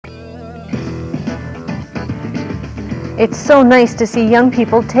It's so nice to see young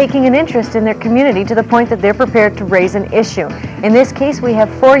people taking an interest in their community to the point that they're prepared to raise an issue. In this case, we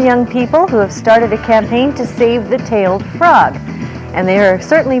have 4 young people who have started a campaign to save the tailed frog. And they are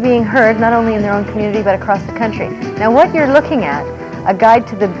certainly being heard not only in their own community but across the country. Now what you're looking at, a guide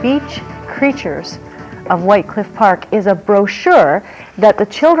to the beach creatures of White Cliff Park, is a brochure that the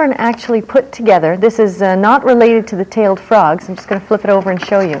children actually put together. This is not related to the tailed frogs. I'm just going to flip it over and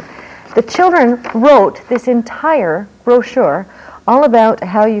show you. The children wrote this entire brochure all about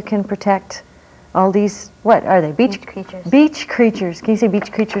how you can protect all these, what are they? Beach creatures. Beach creatures. Can you say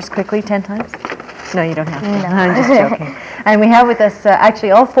beach creatures quickly 10 times? No, you don't have to. No. I'm just joking. And we have with us,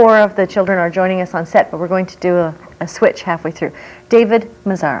 actually all 4 of the children are joining us on set, but we're going to do a switch halfway through. David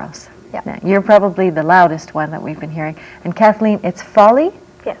Mazzaros. Yeah. Now, you're probably the loudest one that we've been hearing. And Kathleen, it's Folly?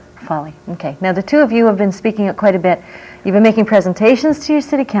 Yes. Folly. Okay. Now, the 2 of you have been speaking up quite a bit. You've been making presentations to your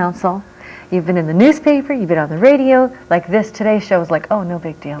city council. You've been in the newspaper. You've been on the radio. Like this Today show is like, oh, no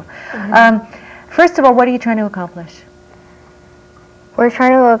big deal. First of all, what are you trying to accomplish? We're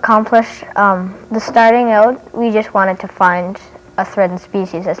trying to accomplish, the starting out, we just wanted to find a threatened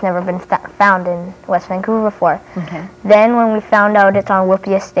species that's never been found in West Vancouver before. Okay. Then when we found out it's on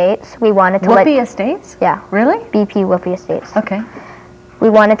Whoopi Estates, we wanted to Whoopi Estates? Yeah. Really? BP Whoopi Estates. Okay. We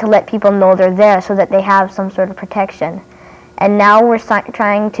wanted to let people know they're there so that they have some sort of protection. And now we're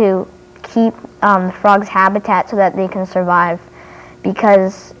trying to keep the frogs' habitat so that they can survive.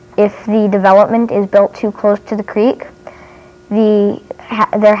 Because if the development is built too close to the creek,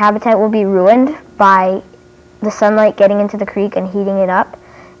 their habitat will be ruined by the sunlight getting into the creek and heating it up,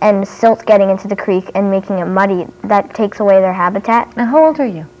 and silt getting into the creek and making it muddy. That takes away their habitat. Now, how old are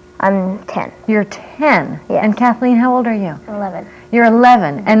you? I'm 10. You're 10? Yes. And Kathleen, how old are you? 11. You're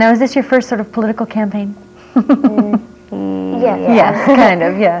 11. And now, is this your first sort of political campaign? Yeah. Yes, kind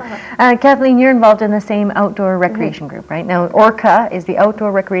of, yeah. Kathleen, you're involved in the same outdoor recreation group, right? Now, ORCA is the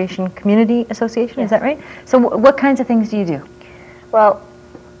Outdoor Recreation Community Association, is that right? So what kinds of things do you do? Well,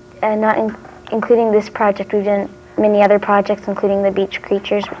 including this project, we've done many other projects, including the beach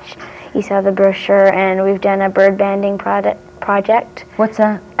creatures, which you saw the brochure, and we've done a bird banding project. What's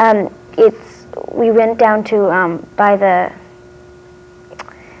that? We went down to by the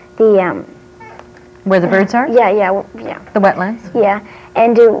where the birds are? Yeah. The wetlands? Yeah,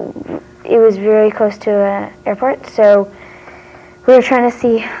 and it was very close to an airport, so we were trying to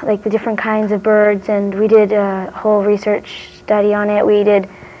see like the different kinds of birds, and we did a whole research study on it. We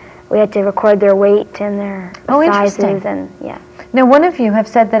had to record their weight and their sizes, and yeah. Now, one of you have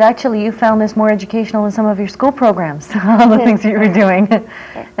said that actually you found this more educational than some of your school programs, all the things that you were doing.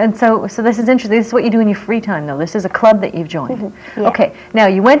 And so this is interesting. This is what you do in your free time, though. This is a club that you've joined. Yeah. Okay. Now,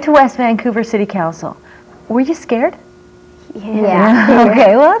 you went to West Vancouver City Council. Were you scared? Yeah.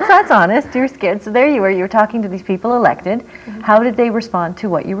 Okay, well, that's honest. You were scared. So there you were. You were talking to these people elected. How did they respond to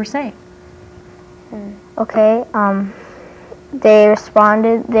what you were saying? Okay. They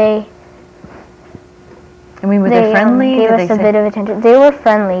responded. I mean, were they friendly? Gave us a bit of attention. They were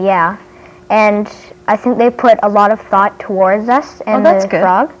friendly, yeah. And I think they put a lot of thought towards us and that's the good.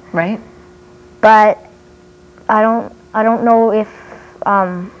 frog. Right. But I don't know if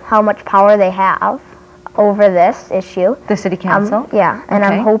how much power they have over this issue. The city council? Yeah, and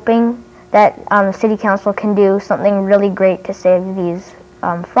Okay. I'm hoping that the city council can do something really great to save these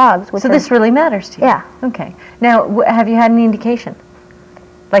frogs. So this really matters to you? Yeah. Okay. Now, have you had any indication?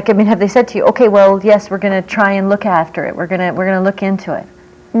 Like, I mean, have they said to you, okay, well, yes, we're going to try and look after it. We're going to look into it.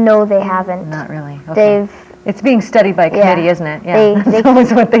 No, they haven't. Not really. Okay. It's being studied by a Yeah. committee, isn't it? Yeah. That's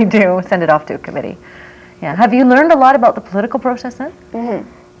always what they do. Send it off to a committee. Yeah. Have you learned a lot about the political process then?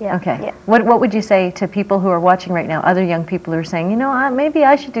 Yeah. Okay. Yeah. What would you say to people who are watching right now, other young people who are saying, you know, maybe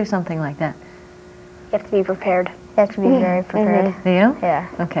I should do something like that? You have to be prepared. You have to be very prepared. Do you? Yeah.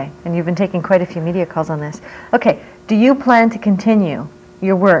 Okay. And you've been taking quite a few media calls on this. Okay. Do you plan to continue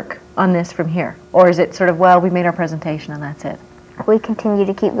your work on this from here? Or is it sort of, well, we made our presentation and that's it? We continue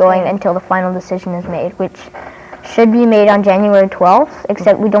to keep going until the final decision is made, which should be made on January 12th,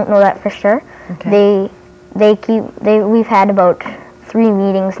 except we don't know that for sure. Okay. We've had about 3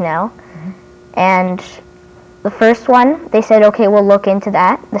 meetings now, and the first one, they said, okay, we'll look into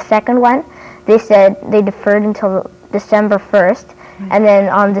that. The second one, they said they deferred until December 1st, and then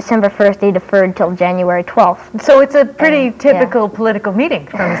on December 1st, they deferred till January 12th. So it's a pretty typical political meeting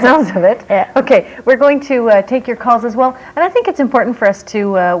from the sounds of it. Yeah. Okay, we're going to take your calls as well. And I think it's important for us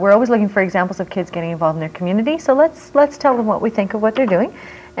to, we're always looking for examples of kids getting involved in their community. So let's tell them what we think of what they're doing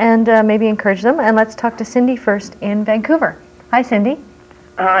and maybe encourage them. And let's talk to Cindy first in Vancouver. Hi, Cindy.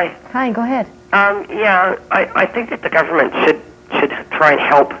 Hi. Hi, go ahead. Yeah, I think that the government should try and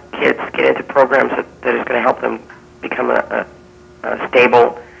help kids get into programs that is going to help them become a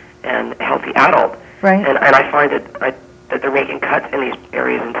stable and healthy adult. Right. And I find that they're making cuts in these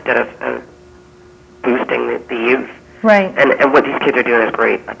areas instead of boosting the youth. Right. And what these kids are doing is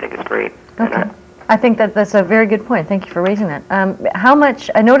great. I think it's great. Okay. I think that's a very good point. Thank you for raising that. How much,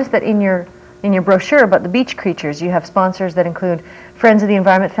 I noticed that in your brochure about the beach creatures, you have sponsors that include Friends of the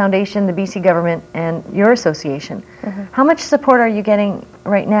Environment Foundation, the BC government, and your association. Mm-hmm. How much support are you getting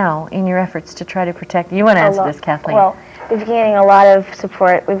right now in your efforts to try to protect? You want to answer this, Kathleen? Well, we've been getting a lot of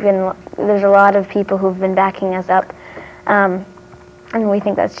support. There's a lot of people who've been backing us up, and we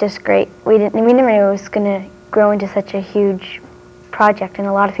think that's just great. We never knew it was going to grow into such a huge project, and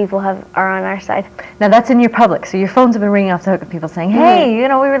a lot of people are on our side. Now that's in your public, so your phones have been ringing off the hook with people saying, hey, we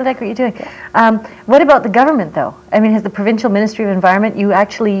really like what you're doing. What about the government, though? I mean, has the Provincial Ministry of Environment, you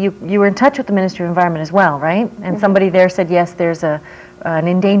were in touch with the Ministry of Environment as well, right? And somebody there said, yes, there's an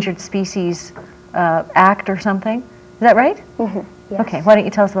Endangered Species Act or something. Is that right? Mm-hmm. Yes. Okay, why don't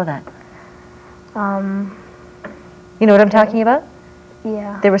you tell us about that? You know what I'm talking about?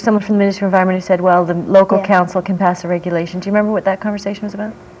 Yeah. There was someone from the Ministry of Environment who said, well, the local council can pass a regulation. Do you remember what that conversation was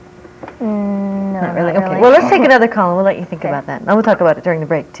about? No, Not really. Okay. Well, let's take another call and we'll let you think about that. And we'll talk about it during the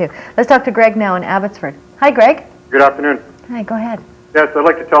break, too. Let's talk to Greg now in Abbotsford. Hi, Greg. Good afternoon. Hi, go ahead. Yes, I'd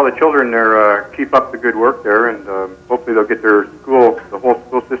like to tell the children there, keep up the good work there, and hopefully they'll get the whole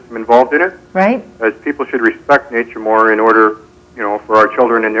school system involved in it. Right. As people should respect nature more in order, for our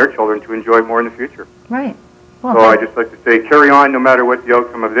children and their children to enjoy more in the future. Right. Well, so I'd just like to say, carry on no matter what the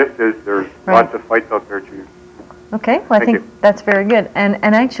outcome of this is. There's lots of fights out there too. Okay, well, I think that's very good. And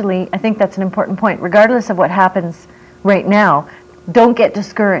actually, I think that's an important point. Regardless of what happens right now, don't get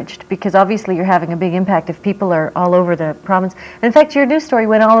discouraged, because obviously you're having a big impact if people are all over the province. And in fact, your news story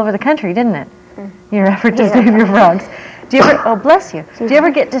went all over the country, didn't it? Your effort to save your frogs. Do you ever, oh, bless you. Do you ever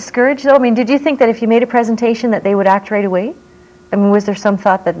get discouraged, though? I mean, did you think that if you made a presentation that they would act right away? I mean, was there some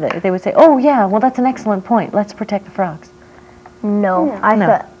thought that they would say, oh, yeah, well, that's an excellent point. Let's protect the frogs? No. I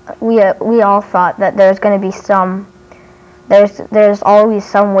thought, we all thought that there's going to be there's always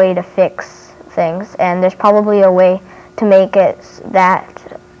some way to fix things, and there's probably a way to make it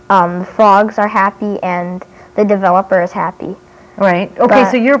that the frogs are happy and the developer is happy. Right.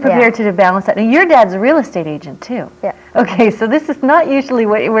 Okay, so you're prepared to balance that. Now, your dad's a real estate agent, too. Yeah. Okay, so this is not usually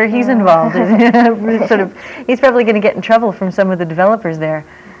where he's involved. He's probably going to get in trouble from some of the developers there.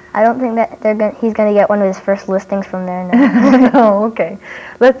 I don't think that he's going to get one of his first listings from there now. No, okay.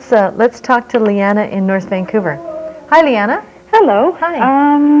 Let's talk to Leanna in North Vancouver. Hi, Leanna. Hello.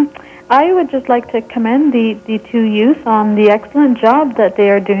 Hi. I would just like to commend the two youth on the excellent job that they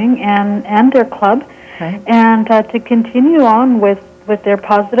are doing and their club. Right. And to continue on with their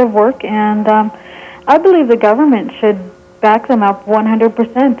positive work. And I believe the government should back them up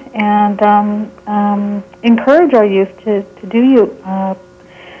 100% and encourage our youth to do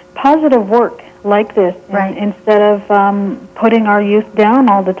positive work like this, right, instead of putting our youth down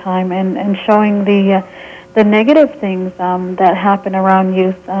all the time and showing the negative things that happen around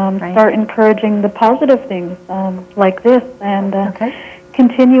youth. Right. Start encouraging the positive things like this and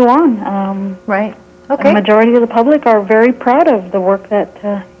continue on. Right. Okay. The majority of the public are very proud of the work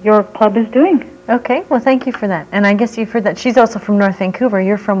that your club is doing. Okay, well, thank you for that. And I guess you've heard that. She's also from North Vancouver.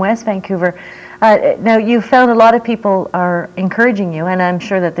 You're from West Vancouver. Now, you've found a lot of people are encouraging you, and I'm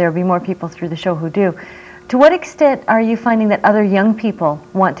sure that there will be more people through the show who do. To what extent are you finding that other young people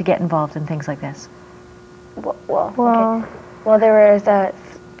want to get involved in things like this? Well, there was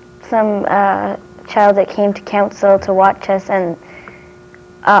some child that came to council to watch us, and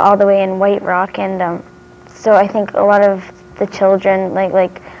all the way in White Rock, and so I think a lot of the children,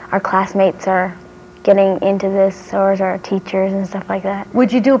 like our classmates, are getting into this, or our teachers and stuff like that.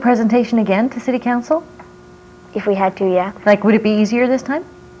 Would you do a presentation again to City Council? If we had to, yeah. Like, would it be easier this time?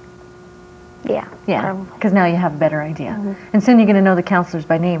 Yeah. Yeah, because now you have a better idea. And soon you're going to know the councillors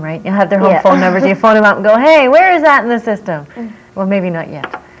by name, right? You'll have their home phone numbers. You phone them up and go, hey, where is that in the system? Well, maybe not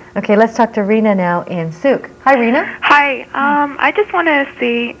yet. Okay, let's talk to Rena now in Souk. Hi, Rena. Hi. I just want to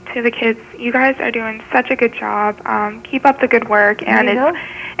say to the kids, you guys are doing such a good job. Keep up the good work, and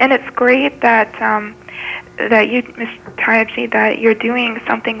it's great that that you, Ms. Tyabji, that you're doing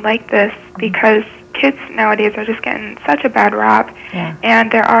something like this, because kids nowadays are just getting such a bad rap,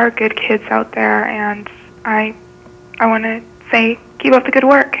 and there are good kids out there, and I want to say keep up the good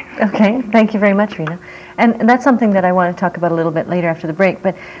work. Okay, thank you very much, Rena. And that's something that I want to talk about a little bit later after the break.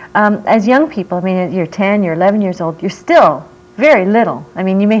 But as young people, I mean, you're 10, you're 11 years old, you're still very little. I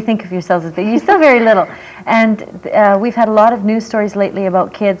mean, you may think of yourselves as big, you're still very little. And we've had a lot of news stories lately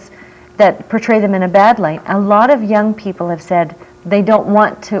about kids that portray them in a bad light. A lot of young people have said, they don't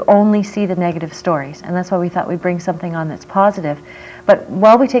want to only see the negative stories, and that's why we thought we'd bring something on that's positive. But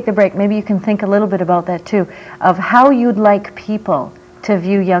while we take the break, maybe you can think a little bit about that too, of how you'd like people to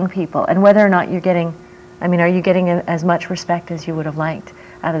view young people, and whether or not you're getting, I mean, are you getting as much respect as you would have liked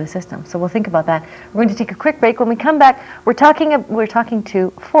out of the system? So we'll think about that. We're going to take a quick break. When we come back, we're talking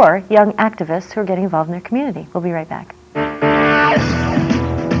to 4 young activists who are getting involved in their community. We'll be right back.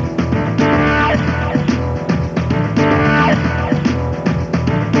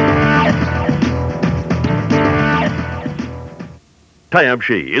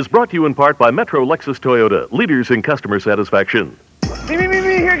 Tyabji is brought to you in part by Metro Lexus Toyota, leaders in customer satisfaction. Me,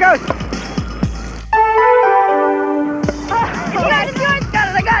 here it goes.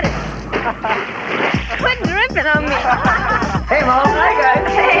 I got it. Quit dripping on me. Hey, Mom. Hi, guys.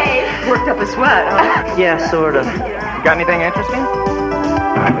 Hey. Worked up a sweat, huh? Yeah, sort of. Got anything interesting?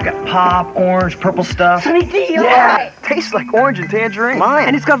 We got pop, orange, purple stuff. Sunny D, yeah. Tastes like orange and tangerine. Mine.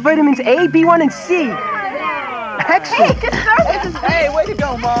 And it's got vitamins A, B1, and C. Excellent. Hey, way to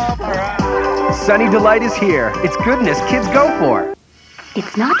go, Mom. All right. Sunny Delight is here. It's goodness kids go for.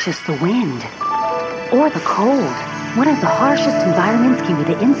 It's not just the wind or the cold. One of the harshest environments can be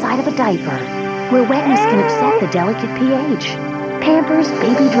the inside of a diaper, where wetness can upset the delicate pH. Pampers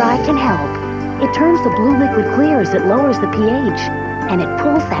Baby Dry can help. It turns the blue liquid clear as it lowers the pH, and it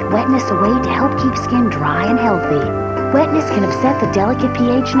pulls that wetness away to help keep skin dry and healthy. Wetness can upset the delicate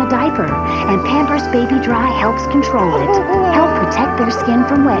pH in a diaper, and Pampers Baby Dry helps control it. Help protect their skin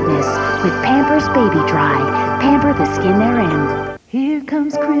from wetness with Pampers Baby Dry. Pamper the skin they're in. Here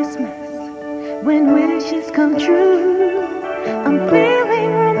comes Christmas, when wishes come true. I'm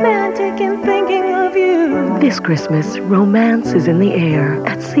feeling romantic and thinking of you. This Christmas, romance is in the air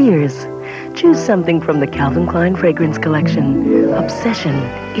at Sears. Choose something from the Calvin Klein Fragrance Collection. Obsession,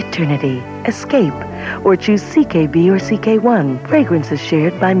 Eternity, Escape, or choose CKB or CK1. Fragrances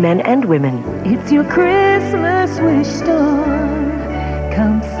shared by men and women. It's your Christmas wish store.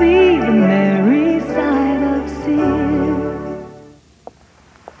 Come see the merry side of Sears.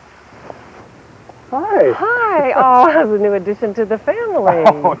 Hi. Hi. Oh, that's a new addition to the family.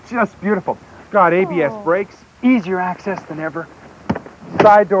 Oh, just beautiful. Got ABS brakes, easier access than ever.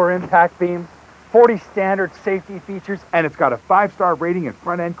 Side door impact beams, 40 standard safety features, and it's got a 5-star rating and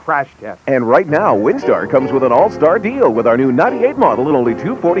front-end crash test. And right now, Windstar comes with an all-star deal with our new 98 model at only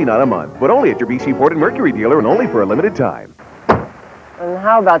 $249 a month, but only at your BC Ford and Mercury dealer and only for a limited time. And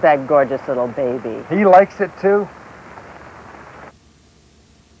how about that gorgeous little baby? He likes it too.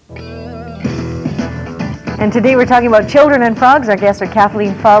 And today we're talking about children and frogs. Our guests are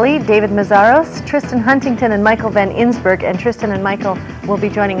Kathleen Foley, David Mazzaros, Tristan Huntington, and Michael Van Insberg. And Tristan and Michael will be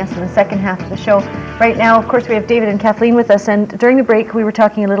joining us in the second half of the show. Right now, of course, we have David and Kathleen with us. And during the break, we were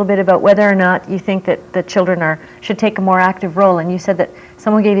talking a little bit about whether or not you think that the children should take a more active role. And you said that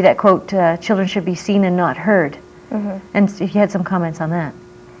someone gave you that quote, children should be seen and not heard. Mm-hmm. And so you had some comments on that.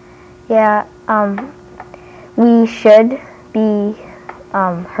 Yeah, we should be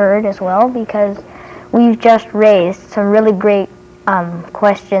heard as well, because we've just raised some really great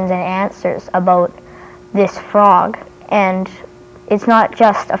questions and answers about this frog. And it's not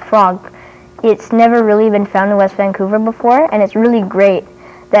just a frog. It's never really been found in West Vancouver before, and it's really great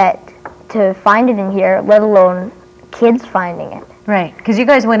that to find it in here, let alone kids finding it. Right, because you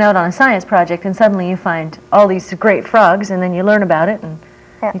guys went out on a science project and suddenly you find all these great frogs and then you learn about it and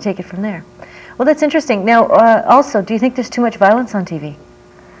you take it from there. Well, that's interesting. Now, also, do you think there's too much violence on TV?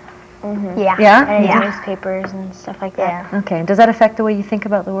 Mm-hmm. Yeah. Yeah? And Yeah. newspapers and stuff like that. Yeah. Okay, does that affect the way you think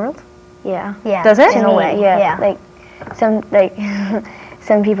about the world? Yeah. Yeah. Does it? In a way, yeah. Like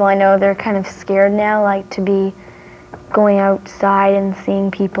some people I know, they're kind of scared now, like to be going outside and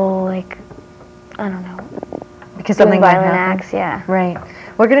seeing people, like, I don't know, because doing something might violent happen. acts. Yeah. Right.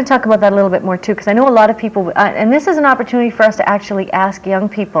 We're going to talk about that a little bit more too, because I know a lot of people, and this is an opportunity for us to actually ask young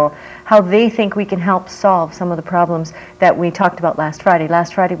people how they think we can help solve some of the problems that we talked about last Friday.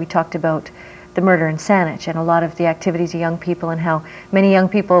 Last Friday we talked about the murder in Saanich and a lot of the activities of young people, and how many young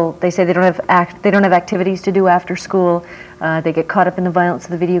people, they say they don't have activities to do after school. They get caught up in the violence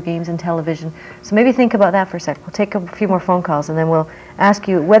of the video games and television. So maybe think about that for a sec. We'll take a few more phone calls and then we'll ask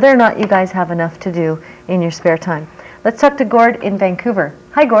you whether or not you guys have enough to do in your spare time. Let's talk to Gord in Vancouver.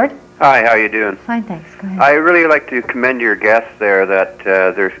 Hi, Gord. Hi, how you doing? Fine, thanks. Go ahead. I really like to commend your guests there that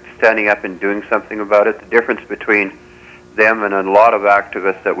they're standing up and doing something about it. The difference between them and a lot of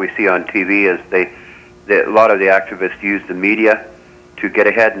activists that we see on TV is a lot of the activists use the media to get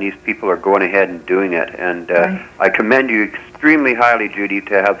ahead, and these people are going ahead and doing it. And Right. I commend you extremely highly, Judy,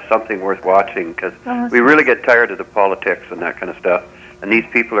 to have something worth watching, because that's we really get tired of the politics and that kind of stuff. And these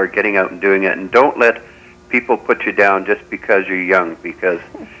people are getting out and doing it. And don't let people put you down just because you're young, because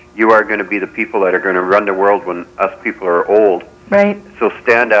you are going to be the people that are going to run the world when us people are old. Right. So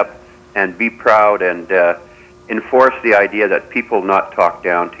stand up and be proud and enforce the idea that people not talk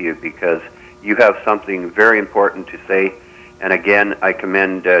down to you, because you have something very important to say. And again, I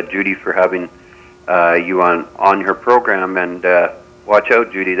commend Judy for having you on her program, and watch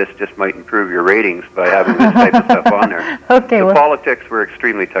out, Judy, this just might improve your ratings by having this type of stuff on there. Okay, the well, politics we're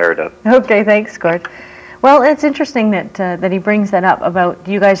extremely tired of. Okay, thanks, Gord. Well, it's interesting that he brings that up about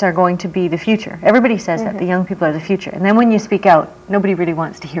you guys are going to be the future. Everybody says that the young people are the future, and then when you speak out, nobody really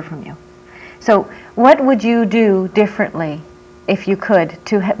wants to hear from you. So what would you do differently, if you could,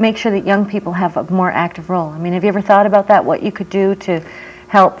 to make sure that young people have a more active role? I mean, have you ever thought about that, what you could do to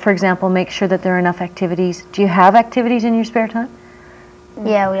help, for example, make sure that there are enough activities? Do you have activities in your spare time?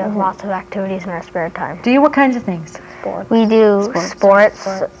 Yeah, we have lots of activities in our spare time. Do you? What kinds of things? We do sports.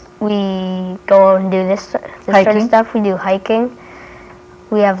 We go out and do this sort of stuff. We do hiking.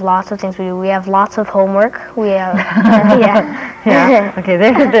 We have lots of things we do. We have lots of homework. We have, yeah. Okay,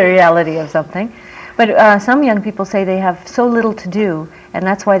 there's the reality of something. But some young people say they have so little to do, and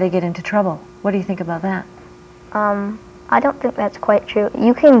that's why they get into trouble. What do you think about that? I don't think that's quite true.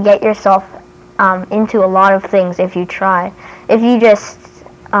 You can get yourself into a lot of things if you try. If you just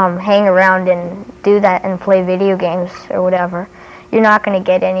hang around and do that and play video games or whatever, you're not going to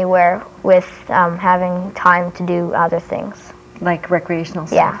get anywhere with having time to do other things. Like recreational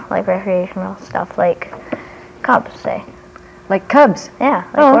stuff? Yeah, like recreational stuff, like Cubs, say. Like Cubs? Yeah,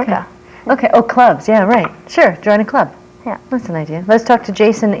 like Orca. Okay, oh, clubs, yeah, right. Sure, join a club. Yeah. That's an idea. Let's talk to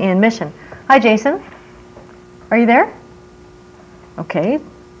Jason in Mission. Hi, Jason. Are you there? Okay.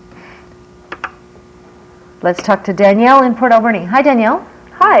 Let's talk to Danielle in Port Alberni. Hi, Danielle.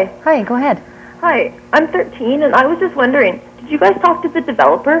 Hi. Hi, go ahead. Hi, I'm 13, and I was just wondering, did you guys talk to the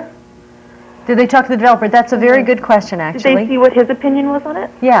developer? Did they talk to the developer? That's a very good question, actually. Did they see what his opinion was on it?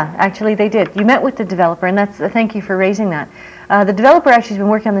 Yeah, actually they did. You met with the developer, and that's thank you for raising that. The developer actually has been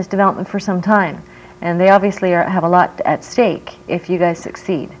working on this development for some time, and they obviously have a lot at stake if you guys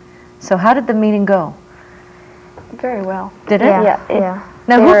succeed. So how did the meeting go? Very well. Did it? Yeah.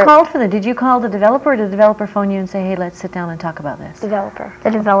 Now, who called for that? Did you call the developer, or did the developer phone you and say, hey, let's sit down and talk about this? Developer. The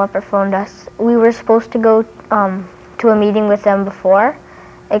developer phoned us. We were supposed to go to a meeting with them before,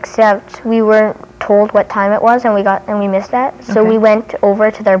 except we weren't told what time it was, and we missed that. So we went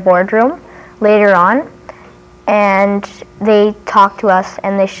over to their boardroom later on, and they talked to us,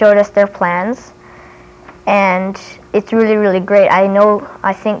 and they showed us their plans, and it's really, really great.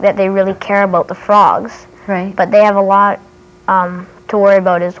 I think that they really care about the frogs. Right. But they have a lot to worry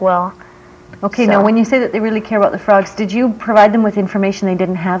about as well. Okay, now when you say that they really care about the frogs, did you provide them with information they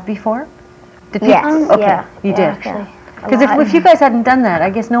didn't have before? Did yes. Okay, yeah. You did. Actually. Because if you guys hadn't done that, I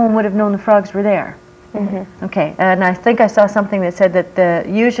guess no one would have known the frogs were there. Okay, and I think I saw something that said that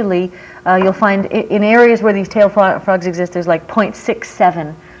usually you'll find in areas where these tail frogs exist, there's like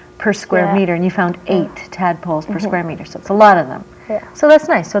 0.67 per square meter, and you found 8 tadpoles per square meter, so it's a lot of them. Yeah. So that's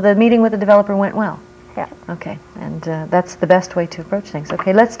nice. So the meeting with the developer went well. Yeah. Okay, and that's the best way to approach things.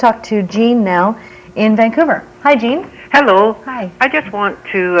 Okay, let's talk to Jean now in Vancouver. Hi, Jean. Hello. Hi. I just want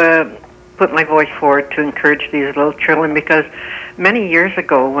to put my voice forward to encourage these little children, because many years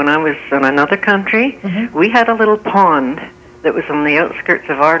ago when I was in another country, we had a little pond that was on the outskirts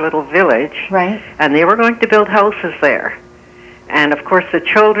of our little village. Right. And they were going to build houses there. And of course the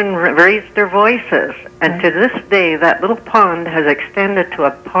children raised their voices. And to this day, that little pond has extended to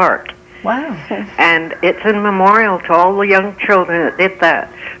a park. Wow. And it's a memorial to all the young children that did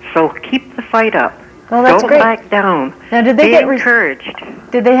that. So keep the fight up. Well, that's Don't great. back down. Now, did they Be get encouraged?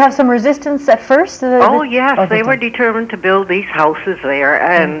 Did they have some resistance at first? Oh, yes. They were did. determined to build these houses there.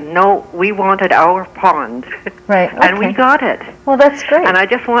 And no, we wanted our pond. Right. And we got it. Well, that's great. And I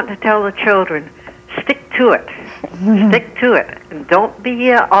just want to tell the children, stick to it. Stick to it. And don't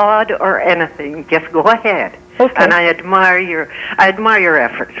be odd or anything. Just go ahead. Okay. And I admire your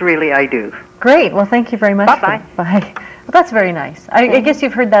efforts. Really, I do. Great. Well, thank you very much. Bye-bye. Bye. Well, that's very nice. I guess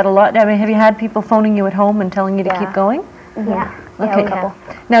you've heard that a lot. I mean, have you had people phoning you at home and telling you to keep going? Yeah. Okay. we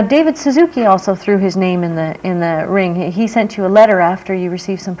have. Now, David Suzuki also threw his name in the ring. He sent you a letter after you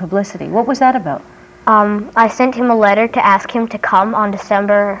received some publicity. What was that about? I sent him a letter to ask him to come on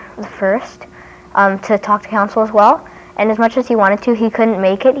December the 1st to talk to council as well. And as much as he wanted to, he couldn't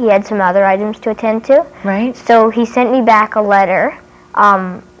make it. He had some other items to attend to. Right. So he sent me back a letter,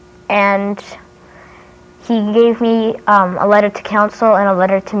 and he gave me a letter to council and a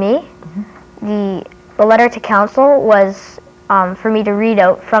letter to me. The letter to council was for me to read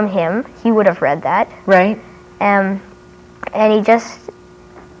out from him. He would have read that. Right. And he just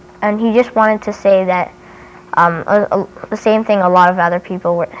wanted to say that The same thing a lot of other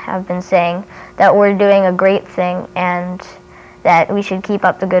people have been saying, that we're doing a great thing and that we should keep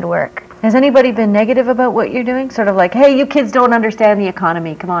up the good work. Has anybody been negative about what you're doing? Sort of like, hey, you kids don't understand the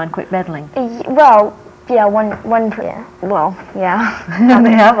economy. Come on, quit meddling. Well, yeah, well, yeah.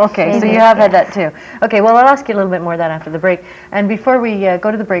 They have? Okay, so you have had that too. Okay, well, I'll ask you a little bit more of that after the break. And before we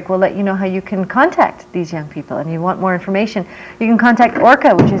go to the break, we'll let you know how you can contact these young people. And if you want more information, you can contact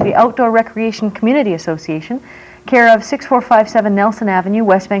ORCA, which is the Outdoor Recreation Community Association, care of 6457 Nelson Avenue,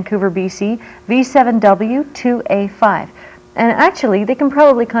 West Vancouver, BC, V7W2A5. And actually, they can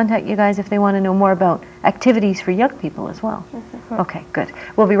probably contact you guys if they want to know more about activities for young people as well. Okay, good.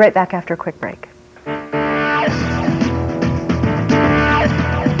 We'll be right back after a quick break.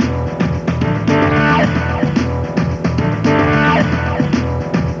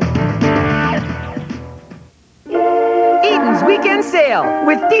 Eden's weekend sale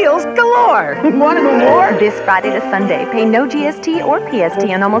with deals galore. Want to know more? This Friday to Sunday, pay no GST or PST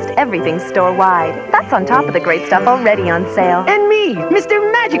on almost everything store-wide. That's on top of the great stuff already on sale. And me, Mr.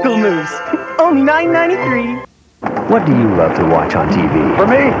 Magical Moves. Only $9.93. What do you love to watch on TV? For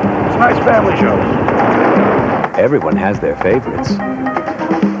me, it's a nice family show. Everyone has their favorites.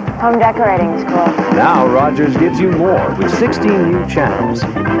 Home decorating is cool. Now Rogers gives you more with 16 new channels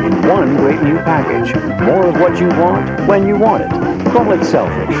in one great new package. More of what you want when you want it. Call it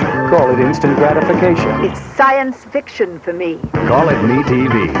selfish. Call it instant gratification. It's science fiction for me. Call it Me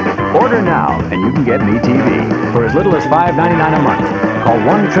TV. Order now and you can get Me TV for as little as $5.99 a month. Call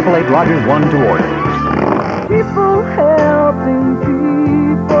 1-888-ROGERS-1 to order. People helping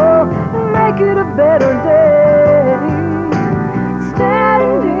people make it a better day.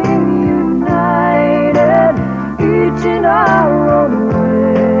 Standing united, each in our own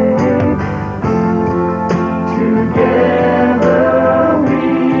way. Together we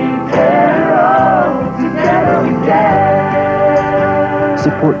can all, together we can.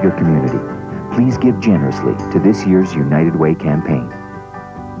 Support your community. Please give generously to this year's United Way campaign.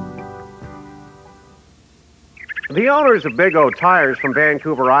 The owners of Big O Tires from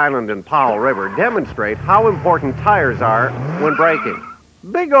Vancouver Island and Powell River demonstrate how important tires are when braking.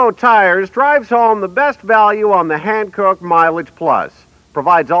 Big O Tires drives home the best value on the hand-cooked Mileage Plus.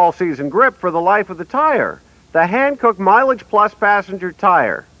 Provides all-season grip for the life of the tire. The hand-cooked Mileage Plus passenger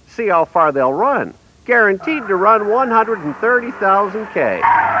tire. See how far they'll run. Guaranteed to run 130,000 K.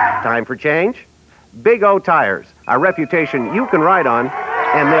 Time for change? Big O Tires. A reputation you can ride on,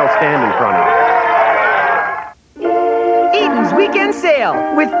 and they'll stand in front of you. Eden's weekend sale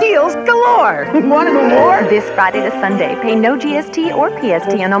with deals galore. Want to know more? This Friday to Sunday, pay no GST or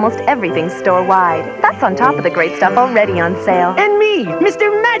PST on almost everything store-wide. That's on top of the great stuff already on sale. And me, Mr.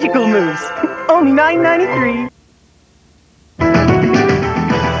 Magical Moves. Only $9.93.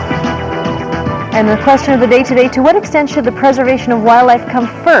 And the question of the day today, to what extent should the preservation of wildlife come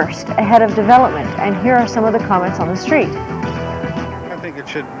first ahead of development? And here are some of the comments on the street. I think it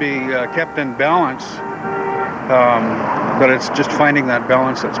should be kept in balance. But it's just finding that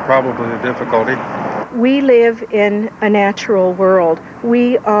balance that's probably the difficulty. We live in a natural world.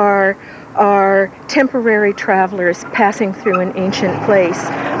 We are temporary travelers passing through an ancient place.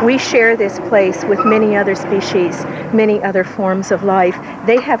 We share this place with many other species, many other forms of life.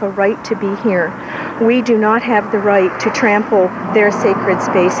 They have a right to be here. We do not have the right to trample their sacred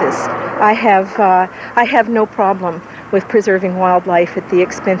spaces. I have no problem with preserving wildlife at the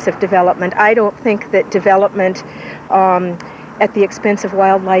expense of development. I don't think that development at the expense of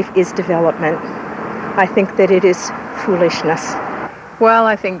wildlife is development. I think that it is foolishness. Well,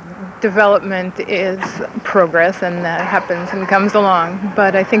 I think development is progress, and that happens and comes along.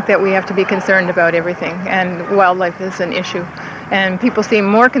 But I think that we have to be concerned about everything, and wildlife is an issue. And people seem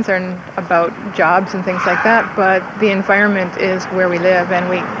more concerned about jobs and things like that, but the environment is where we live, and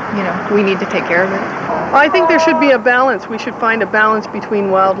we need to take care of it. I think there should be a balance. We should find a balance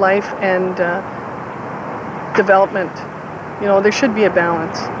between wildlife and development. There should be a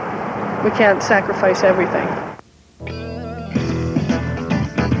balance. We can't sacrifice everything.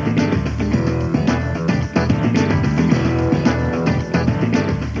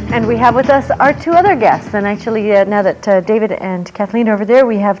 And we have with us our two other guests. And actually, now that David and Kathleen are over there,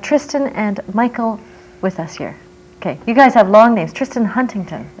 we have Tristan and Michael with us here. Okay, you guys have long names. Tristan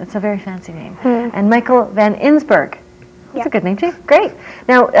Huntington, that's a very fancy name. And Michael Van Insberg. That's a good name too. Great.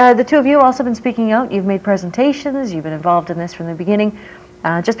 Now, the two of you have also been speaking out. You've made presentations. You've been involved in this from the beginning.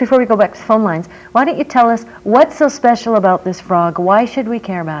 Just before we go back to the phone lines, why don't you tell us what's so special about this frog? Why should we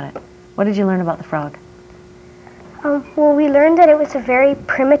care about it? What did you learn about the frog? Well, we learned that it was a very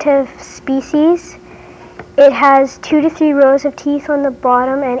primitive species, It has 2 to 3 rows of teeth on the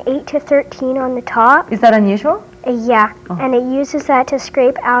bottom and 8 to 13 on the top. Is that unusual? Yeah, and it uses that to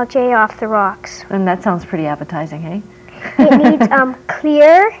scrape algae off the rocks. And that sounds pretty appetizing, hey? It needs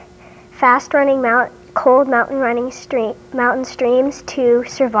clear, fast-running cold mountain streams to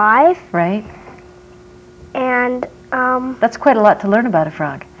survive. Right. And that's quite a lot to learn about a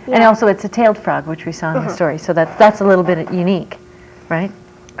frog. Yeah. And also it's a tailed frog, which we saw in the story, so that's a little bit unique, right?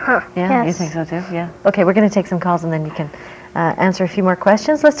 Huh. Yeah, Yes. you think so too? Yeah. Okay, we're going to take some calls and then you can answer a few more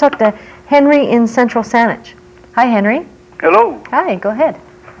questions. Let's talk to Henry in Central Saanich. Hi, Henry. Hello. Hi, go ahead.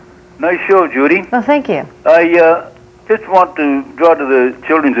 Nice show, Judy. Well, thank you. I just want to draw to the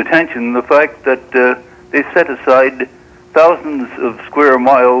children's attention the fact that they set aside thousands of square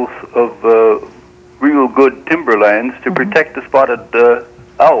miles of real good timberlands to protect the spotted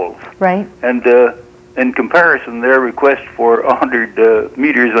owls. Right. And in comparison, their request for 100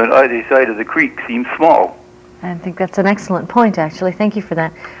 meters on either side of the creek seems small. I think that's an excellent point, actually. Thank you for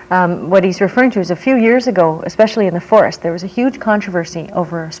that. What he's referring to is a few years ago, especially in the forest, there was a huge controversy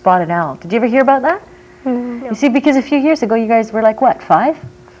over a spotted owl. Did you ever hear about that? No. You see, because a few years ago, you guys were like, what, 5?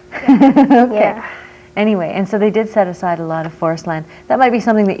 Okay. Yeah. Anyway, and so they did set aside a lot of forest land. That might be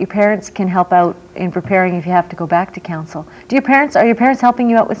something that your parents can help out in preparing if you have to go back to council. Are your parents helping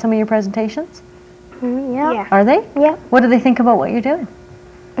you out with some of your presentations? Yeah. Are they? Yeah. What do they think about what you're doing?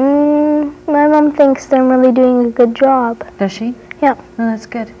 My mom thinks I'm really doing a good job. Does she? Yeah. Oh, that's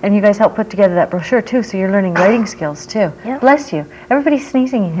good. And you guys help put together that brochure too, so you're learning writing skills too. Yeah. Bless you. Everybody's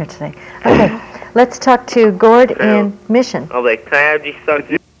sneezing in here today. Okay, let's talk to Gord in Mission. Oh, like Tyabji sucks.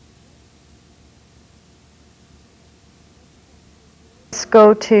 Let's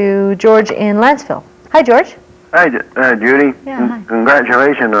go to George in Lanceville. Hi, George. Hi, Judy. Yeah, hi.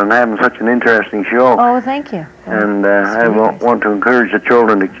 Congratulations on having such an interesting show. Oh, thank you. And I want to encourage the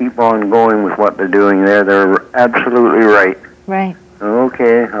children to keep on going with what they're doing there. They're absolutely right. Right.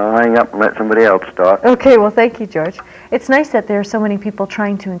 Okay, I'll hang up and let somebody else talk. Okay, well, thank you, George. It's nice that there are so many people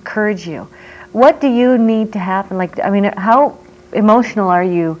trying to encourage you. What do you need to happen? How emotional are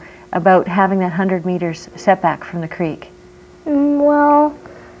you about having that 100 meters setback from the creek? Well,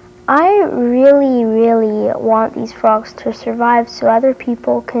 I really, really want these frogs to survive so other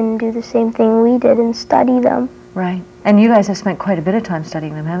people can do the same thing we did and study them. Right. And you guys have spent quite a bit of time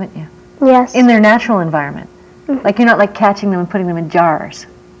studying them, haven't you? Yes. In their natural environment. Like you're not catching them and putting them in jars.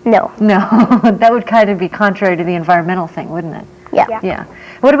 No. No. That would kind of be contrary to the environmental thing, wouldn't it? Yeah. Yeah.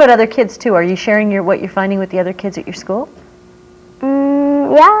 What about other kids too? Are you sharing what you're finding with the other kids at your school?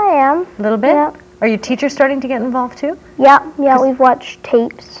 Yeah, I am. A little bit? Yeah. Are your teachers starting to get involved too? Yeah, we've watched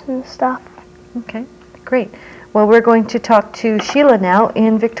tapes and stuff. Okay, great. Well, we're going to talk to Sheila now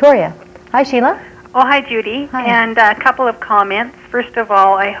in Victoria. Hi, Sheila. Oh, hi, Judy. Hi. And a couple of comments. First of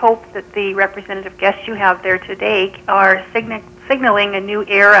all, I hope that the representative guests you have there today are signaling a new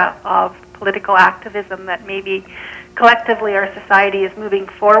era of political activism that maybe collectively our society is moving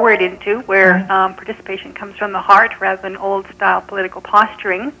forward into, where participation comes from the heart rather than old-style political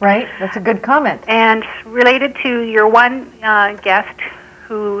posturing. Right, that's a good comment. And related to your one guest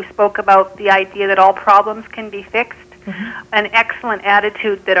who spoke about the idea that all problems can be fixed, an excellent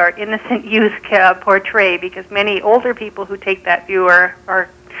attitude that our innocent youth can portray, because many older people who take that view are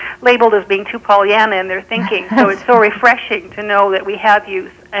labeled as being too Pollyanna in their thinking. So it's so refreshing to know that we have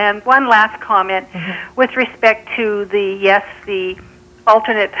youth. And one last comment with respect to the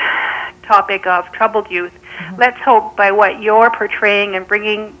alternate topic of troubled youth. Let's hope by what you're portraying and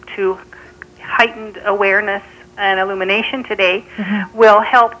bringing to heightened awareness and illumination today will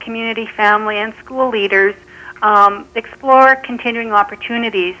help community, family, and school leaders explore continuing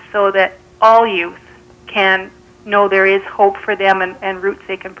opportunities so that all youth can know there is hope for them and roots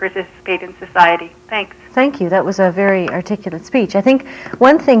they can participate in society. Thanks. Thank you. That was a very articulate speech. I think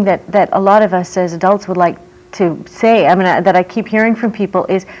one thing that a lot of us as adults would like to say, that I keep hearing from people,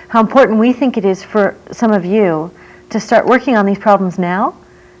 is how important we think it is for some of you to start working on these problems now,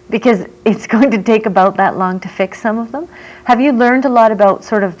 because it's going to take about that long to fix some of them. Have you learned a lot about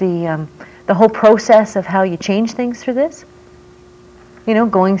sort of the whole process of how you change things through this? You know,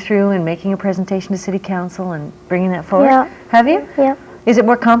 going through and making a presentation to City Council and bringing that forward? Yeah. Have you? Yeah. Is it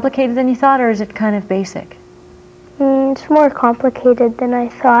more complicated than you thought, or is it kind of basic? It's more complicated than I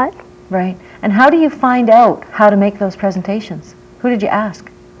thought. Right. And how do you find out how to make those presentations? Who did you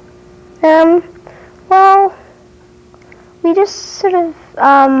ask? Well, we just sort of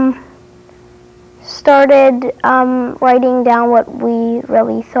started writing down what we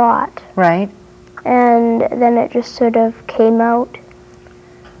really thought. Right. And then it just sort of came out.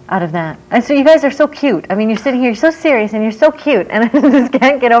 out of that. And so you guys are so cute. I mean, you're sitting here, you're so serious, and you're so cute. And I just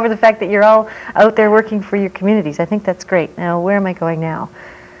can't get over the fact that you're all out there working for your communities. I think that's great. Now, where am I going now?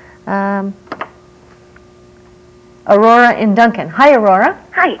 Aurora in Duncan. Hi, Aurora.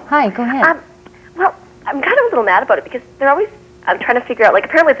 Hi. Hi, go ahead. Well, I'm kind of a little mad about it because they're always, I'm trying to figure out, like,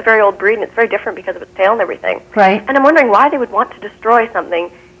 apparently it's a very old breed and it's very different because of its tail and everything. Right. And I'm wondering why they would want to destroy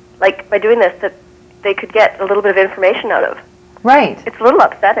something, like, by doing this, that they could get a little bit of information out of. Right. It's a little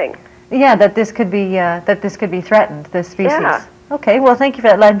upsetting. Yeah, that this could be threatened, this species. Yeah. Okay, well, thank you for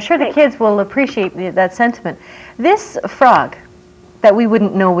that. I'm sure the kids will appreciate that sentiment. This frog that we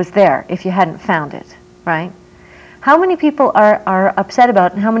wouldn't know was there if you hadn't found it, right? How many people are upset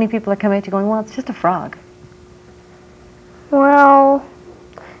about it, and how many people are coming at you going, well, it's just a frog? Well,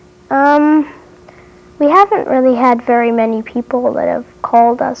 we haven't really had very many people that have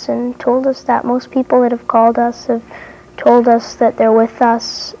called us and told us that. Most people that have called us have told us that they're with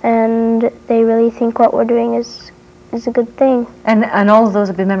us and they really think what we're doing is a good thing. And all of those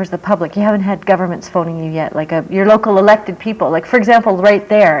have been members of the public. You haven't had governments phoning you yet, like your local elected people. Like, for example, right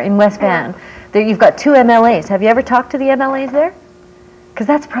there in West Van, there you've got 2 MLAs. Have you ever talked to the MLAs there? Because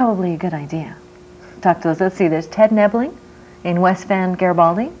that's probably a good idea. Talk to those. Let's see, there's Ted Nebling in West Van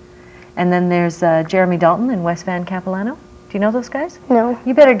Garibaldi, and then there's Jeremy Dalton in West Van Capilano. Do you know those guys? No.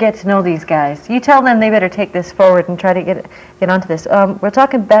 You better get to know these guys. You tell them they better take this forward and try to get onto this. We're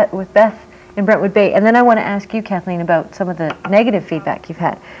talking with Beth in Brentwood Bay, and then I want to ask you, Kathleen, about some of the negative feedback you've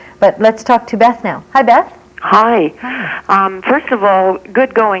had. But let's talk to Beth now. Hi, Beth. Hi. First of all,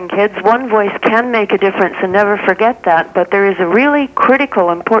 good going, kids. One voice can make a difference, and never forget that. But there is a really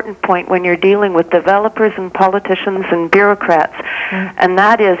critical, important point when you're dealing with developers and politicians and bureaucrats, and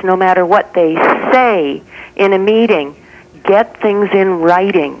that is no matter what they say in a meeting, get things in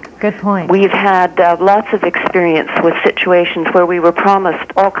writing. Good point. We've had lots of experience with situations where we were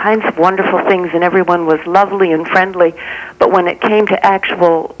promised all kinds of wonderful things and everyone was lovely and friendly, but when it came to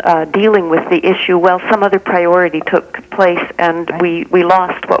actual dealing with the issue, well, some other priority took place and we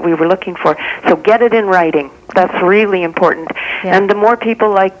lost what we were looking for. So get it in writing. That's really important. Yeah. And the more people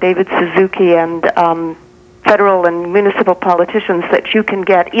like David Suzuki and federal and municipal politicians that you can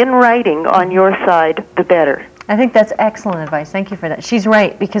get in writing on your side, the better. I think that's excellent advice. Thank you for that. She's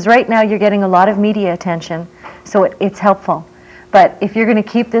right, because right now you're getting a lot of media attention, so it's helpful. But if you're going to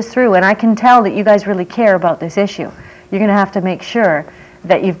keep this through, and I can tell that you guys really care about this issue, you're going to have to make sure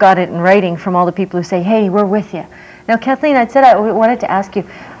that you've got it in writing from all the people who say, hey, we're with you. Now, Kathleen, I wanted to ask you,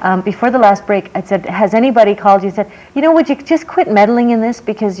 before the last break, I said, has anybody called you and said, you know, would you just quit meddling in this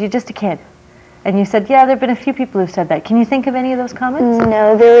because you're just a kid? And you said, yeah, there have been a few people who've said that. Can you think of any of those comments?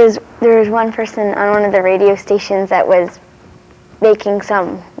 No, there was one person on one of the radio stations that was making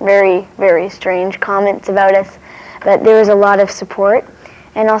some very, very strange comments about us, but there was a lot of support,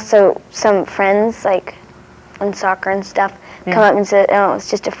 and also some friends, like on soccer and stuff, come up and said, oh, it's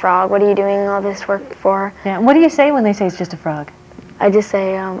just a frog. What are you doing all this work for? Yeah. What do you say when they say it's just a frog? I just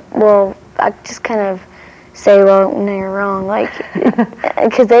say, well, I just kind of say, well, no, you're wrong, like,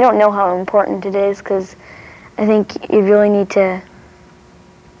 because they don't know how important it is, because I think you really need to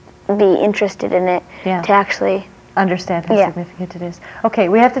be interested in it to actually understand how significant it is. Okay,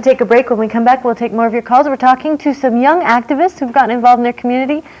 we have to take a break. When we come back, we'll take more of your calls. We're talking to some young activists who've gotten involved in their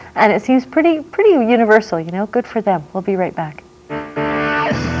community, and it seems pretty universal, you know, good for them. We'll be right back.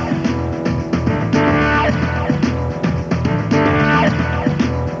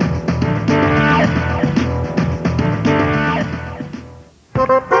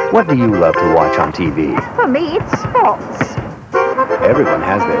 What do you love to watch on TV? For me, it's sports. Everyone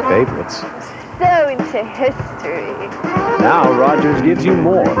has their favorites. So into history. Now Rogers gives you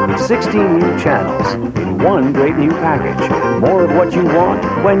more with 16 new channels in one great new package. More of what you want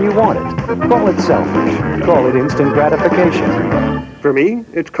when you want it. Call it selfish. Call it instant gratification. For me,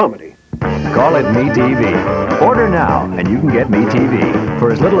 it's comedy. Call it MeTV. Order now and you can get MeTV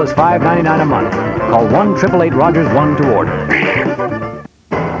for as little as $5.99 a month. Call 1-888-ROGERS-1 to order.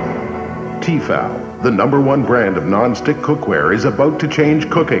 Tefal, the #1 brand of non-stick cookware, is about to change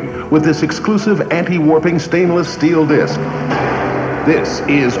cooking with this exclusive anti-warping stainless steel disc. This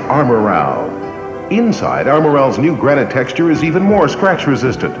is Armorel. Inside, Armorel's new granite texture is even more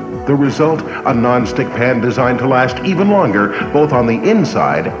scratch-resistant. The result, a non-stick pan designed to last even longer, both on the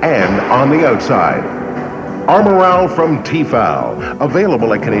inside and on the outside. Armorel from Tefal,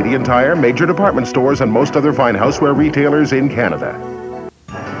 available at Canadian Tire, major department stores, and most other fine houseware retailers in Canada.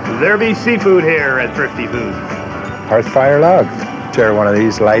 There be seafood here at Thrifty Foods. Hearthfire logs. Share one of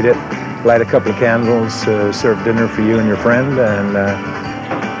these, light it, light a couple of candles, serve dinner for you and your friend, and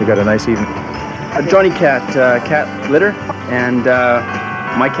you got a nice evening. Johnny Cat, cat litter, and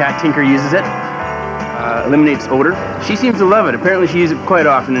My cat Tinker uses it. Eliminates odor. She seems to love it. Apparently she uses it quite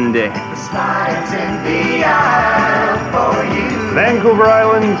often in a day. Vancouver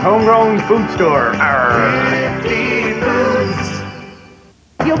Island's homegrown food store.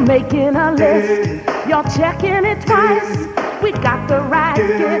 You're making a list, you're checking it twice. We got the right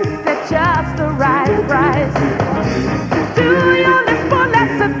gift at just the right price. Do your list for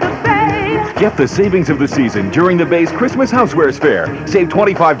less at the Bay. Get the savings of the season during the Bay's Christmas Housewares Fair. Save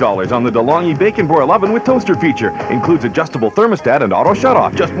 $25 on the DeLonghi Bacon Broil Oven with Toaster feature. Includes adjustable thermostat and auto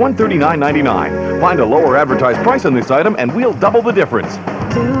shutoff. Just $139.99. Find a lower advertised price on this item and we'll double the difference.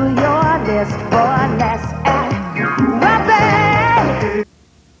 Do your list for less at the Bay.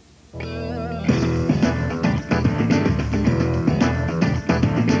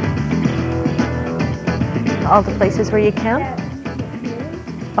 All the places where you camp?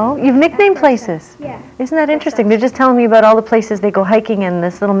 Oh, you've nicknamed places? Yeah. Isn't that interesting? They're just telling me about all the places they go hiking in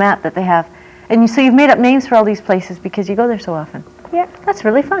this little map that they have. And so you've made up names for all these places because you go there so often. Yeah. That's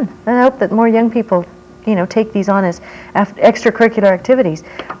really fun. And I hope that more young people, take these on as extracurricular activities.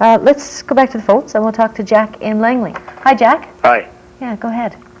 Let's go back to the phones and we'll talk to Jack in Langley. Hi, Jack. Hi. Yeah, go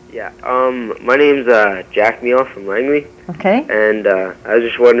ahead. Yeah, my name's Jack Meal from Langley. Okay. And I was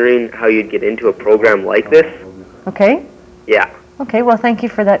just wondering how you'd get into a program like this. Okay. Yeah. Okay, well, thank you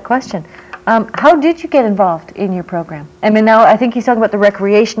for that question. How did you get involved in your program? I mean, now I think he's talking about the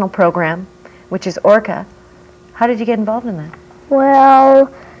recreational program, which is ORCA. How did you get involved in that? Well,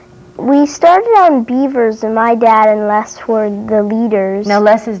 we started on beavers, and my dad and Les were the leaders. Now,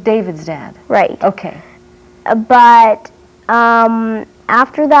 Les is David's dad. Right. Okay. But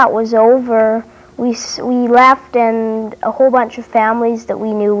after that was over, we left, and a whole bunch of families that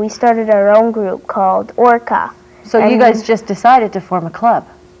we knew, we started our own group called ORCA. So you guys just decided to form a club?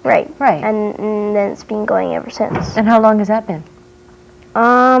 Right. Right. And then it's been going ever since. And how long has that been?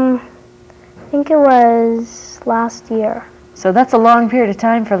 I think it was last year. So that's a long period of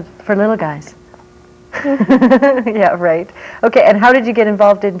time for little guys. Yeah, right. Okay, and how did you get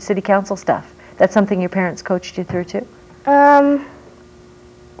involved in city council stuff? That's something your parents coached you through too?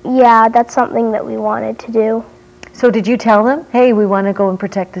 Yeah, that's something that we wanted to do. So did you tell them, hey, we want to go and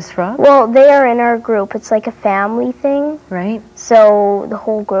protect this frog? Well, they are in our group. It's like a family thing. Right. So the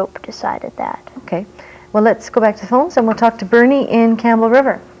whole group decided that. Okay. Well, let's go back to the phones and we'll talk to Bernie in Campbell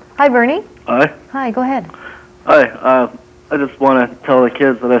River. Hi, Bernie. Hi. Hi, go ahead. Hi. I just want to tell the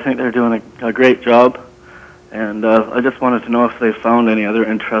kids that I think they're doing a great job. And I just wanted to know if they found any other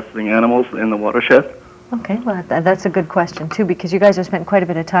interesting animals in the watershed. Okay, well, that's a good question, too, because you guys have spent quite a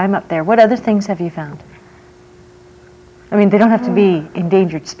bit of time up there. What other things have you found? I mean, they don't have to be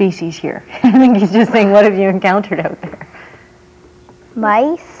endangered species here. I think he's just saying, what have you encountered out there?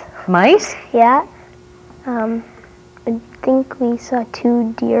 Mice. Mice? Yeah. I think we saw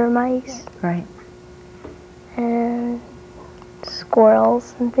 2 deer mice. Right. And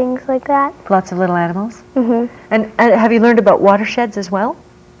squirrels and things like that. Lots of little animals? Mm-hmm. And have you learned about watersheds as well?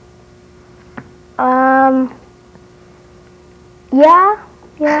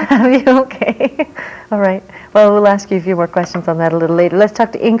 Yeah. Have you? Okay. All right. Well, we'll ask you a few more questions on that a little later. Let's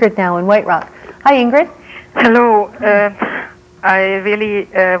talk to Ingrid now in White Rock. Hi, Ingrid. Hello. I really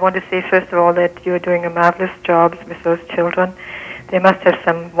want to say, first of all, that you're doing a marvelous job with those children. They must have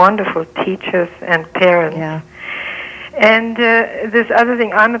some wonderful teachers and parents. Yeah. And this other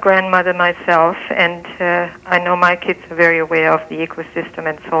thing, I'm a grandmother myself, and I know my kids are very aware of the ecosystem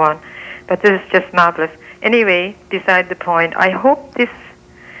and so on. But this is just marvelous. Anyway, beside the point, I hope this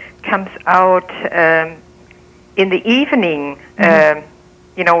comes out in the evening,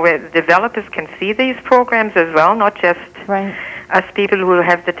 where the developers can see these programs as well, not just us people who will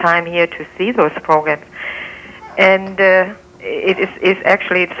have the time here to see those programs. And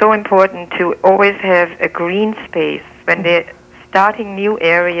it's so important to always have a green space when they're starting new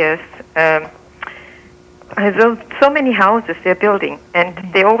areas. So many houses they're building, and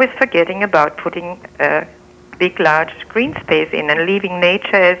they're always forgetting about putting a big, large green space in and leaving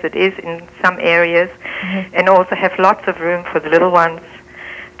nature as it is in some areas, and also have lots of room for the little ones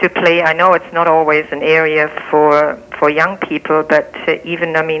to play. I know it's not always an area for young people, but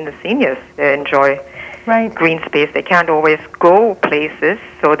even, the seniors enjoy green space. They can't always go places,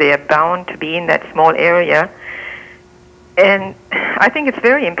 so they are bound to be in that small area. And I think it's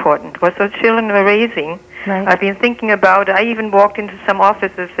very important what those children are raising. I've been thinking about, I even walked into some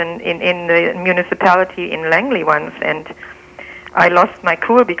offices in the municipality in Langley once, and I lost my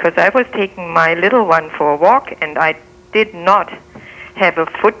cool because I was taking my little one for a walk, and I did not have a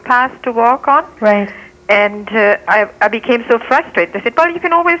footpath to walk on. Right. And I became so frustrated. They said, well, you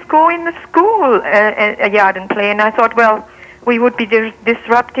can always go in the school yard and play. And I thought, well, we would be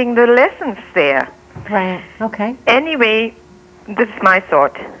disrupting the lessons there. Right. Okay. Anyway, this is my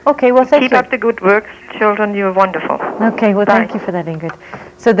thought. Okay, well, thank you. Keep up the good work, children. You're wonderful. Okay, well, thank you for that, Ingrid.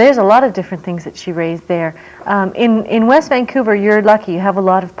 So there's a lot of different things that she raised there. In West Vancouver, you're lucky. You have a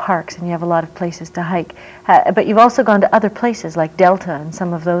lot of parks and you have a lot of places to hike. But you've also gone to other places like Delta and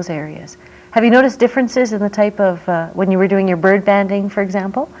some of those areas. Have you noticed differences in the type of, when you were doing your bird banding, for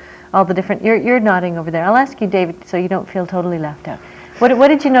example? All the different, you're nodding over there. I'll ask you, David, so you don't feel totally left out. What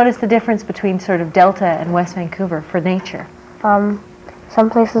did you notice the difference between sort of Delta and West Vancouver for nature? Some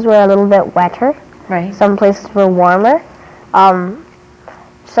places were a little bit wetter. Right. Some places were warmer.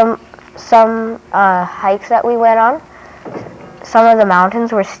 Some hikes that we went on, some of the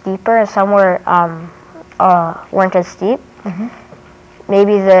mountains were steeper and some were weren't as steep.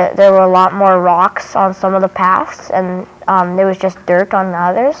 Maybe there were a lot more rocks on some of the paths, and there was just dirt on the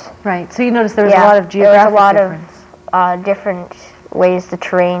others. Right. So you noticed there was a lot of geographic difference. There was a lot of different ways the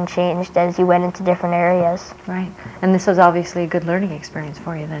terrain changed as you went into different areas. Right. And this was obviously a good learning experience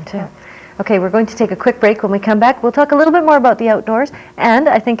for you then, too. Yeah. Okay, we're going to take a quick break. When we come back, we'll talk a little bit more about the outdoors, and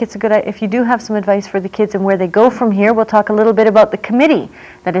I think it's a good, if you do have some advice for the kids and where they go from here, we'll talk a little bit about the committee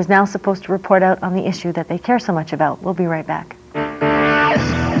that is now supposed to report out on the issue that they care so much about. We'll be right back.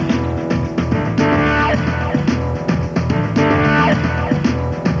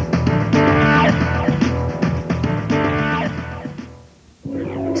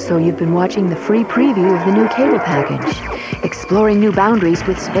 So you've been watching the free preview of the new cable package, exploring new boundaries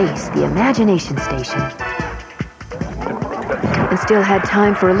with space, the Imagination Station. And still had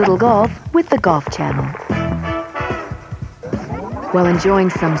time for a little golf with the Golf Channel. While enjoying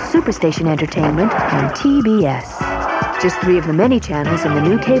some Superstation entertainment on TBS. Just 3 of the many channels in the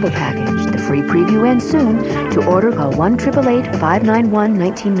new cable package. The free preview ends soon. To order, call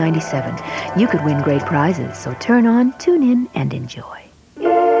 1-888-591-1997. You could win great prizes, so turn on, tune in, and enjoy.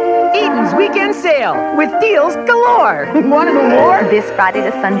 Eaton's weekend sale with deals galore. Want to know more? This Friday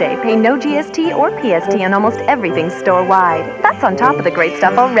to Sunday, pay no GST or PST on almost everything store-wide. That's on top of the great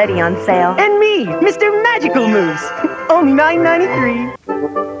stuff already on sale. And me, Mr. Magical Moves. Only $9.93.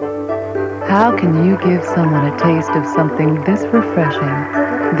 How can you give someone a taste of something this refreshing,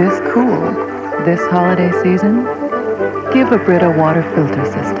 this cool, this holiday season? Give a Brita water filter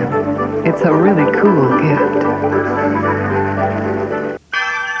system. It's a really cool gift.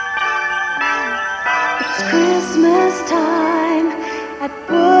 Christmas time at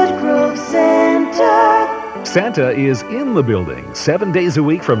Woodgrove Center. Santa is in the building 7 days a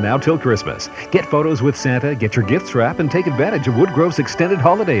week from now till Christmas. Get photos with Santa, get your gifts wrapped, and take advantage of Woodgrove's extended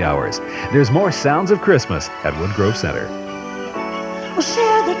holiday hours. There's more sounds of Christmas at Woodgrove Center. We'll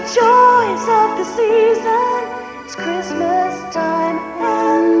share the joys of the season. It's Christmas time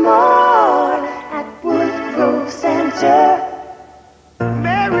and more at Woodgrove Center.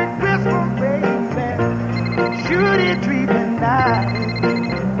 Merry Christmas, baby.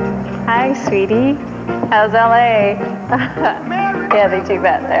 Hi, sweetie. How's LA? Yeah, they do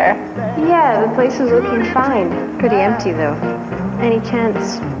that there. Yeah, the place is looking fine. Pretty empty, though. Any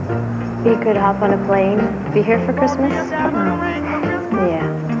chance you could hop on a plane? Be here for Christmas? Yeah.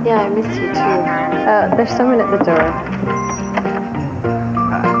 Yeah, I miss you, too. There's someone at the door.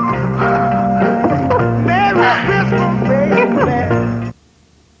 Merry Christmas, baby.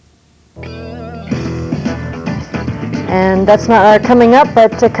 And that's not our coming up,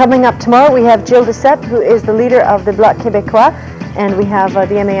 but coming up tomorrow we have Jill Desepp, who is the leader of the Bloc Québécois, and we have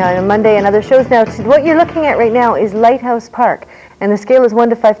the MA on Monday and other shows. Now, what you're looking at right now is Lighthouse Park, and the scale is 1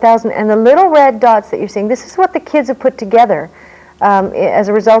 to 5,000, and the little red dots that you're seeing, this is what the kids have put together as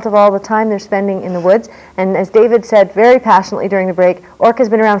a result of all the time they're spending in the woods. And as David said very passionately during the break, Orca's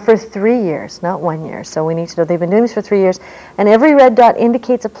been around for 3 years, not 1 year. So we need to know they've been doing this for 3 years. And every red dot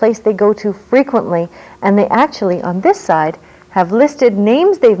indicates a place they go to frequently. And they actually, on this side, have listed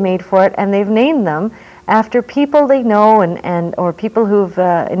names they've made for it, and they've named them after people they know or people who've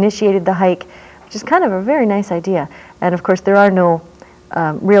initiated the hike, which is kind of a very nice idea. And of course, there are no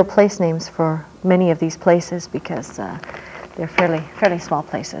real place names for many of these places because they're fairly small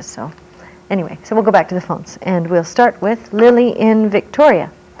places. So anyway, so we'll go back to the phones, and we'll start with Lily in Victoria.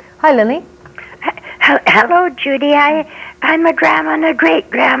 Hi, Lily. Hello, Judy. I'm a grandma and a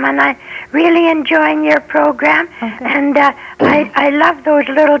great-grandma, and I'm really enjoying your program. Okay. And I love those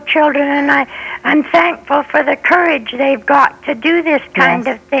little children, and I'm thankful for the courage they've got to do this kind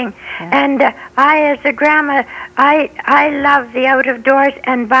of thing. Yes. And I, as a grandma, I love the out of doors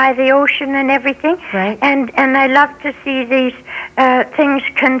and by the ocean and everything. Right. And I love to see these things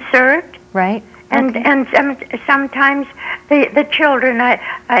conserved. Right. And sometimes the children I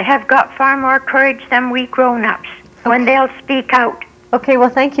have got far more courage than we grown-ups. when they'll speak out. Okay, well,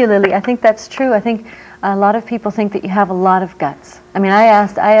 thank you, Lily. I think that's true. I think a lot of people think that you have a lot of guts. I mean, I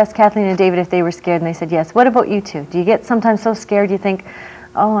asked Kathleen and David if they were scared, and they said yes. What about you two? Do you get sometimes so scared you think,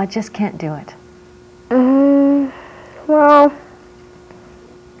 oh, I just can't do it? Well,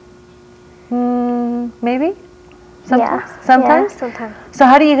 maybe? Sometimes? Yeah. Sometimes? Yeah, sometimes. So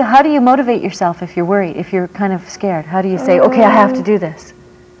how do you motivate yourself if you're worried, if you're kind of scared? How do you say, okay, I have to do this?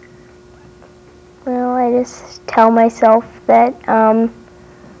 Well, I just tell myself that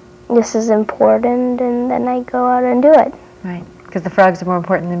this is important, and then I go out and do it. Right, because the frogs are more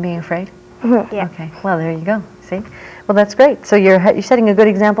important than being afraid? Yeah. Okay, well, there you go. See? Well, that's great. So you're setting a good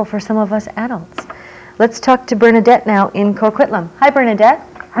example for some of us adults. Let's talk to Bernadette now in Coquitlam. Hi, Bernadette.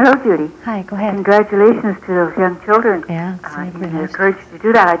 Hello, Judy. Hi, go ahead. Congratulations to those young children. Yeah, the courage to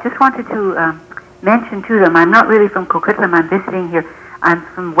do that. I just wanted to mention to them, I'm not really from Coquitlam, I'm visiting here. I'm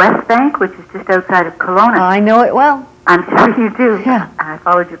from West Bank, which is just outside of Kelowna. I know it well. I'm sure you do. Yeah. I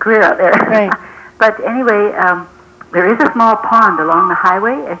followed your career out there. Right. But anyway, there is a small pond along the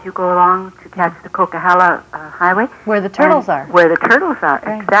highway as you go along to catch the Coquihalla highway. Where the turtles are. Where the turtles are,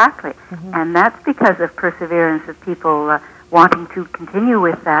 Right. exactly. And that's because of perseverance of people wanting to continue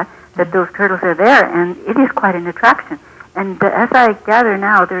with that those turtles are there, and it is quite an attraction. And as I gather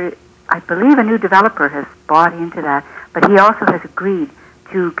now, I believe a new developer has bought into that, but he also has agreed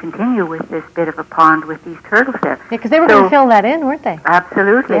to continue with this bit of a pond with these turtles there. Yeah, because they were going to fill that in, weren't they?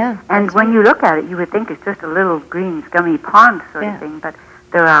 Absolutely. Yeah, and when you look at it, you would think it's just a little green, scummy pond sort of thing, but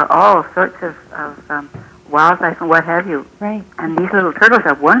there are all sorts of wildlife and what have you. Right. And these little turtles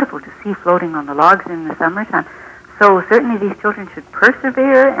are wonderful to see floating on the logs in the summertime. So certainly these children should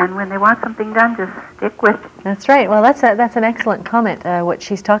persevere, and when they want something done, just stick with it. That's right. Well, that's an excellent comment, what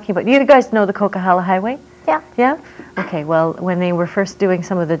she's talking about. You guys know the Coquihalla Highway? Yeah. Yeah? Okay, well, when they were first doing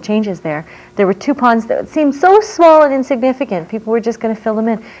some of the changes there were two ponds that seemed so small and insignificant. People were just going to fill them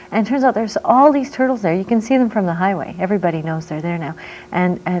in. And it turns out there's all these turtles there. You can see them from the highway. Everybody knows they're there now.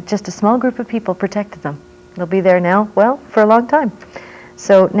 And just a small group of people protected them. They'll be there now, well, for a long time.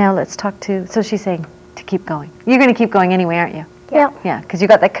 So now let's talk so she's saying to keep going. You're going to keep going anyway, aren't you? Yeah. Yeah, because you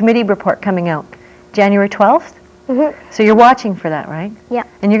got that committee report coming out January 12th? Mm-hmm. So you're watching for that, right? Yeah.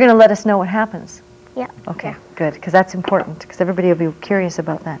 And you're going to let us know what happens? Yeah. Okay, good, because that's important, because everybody will be curious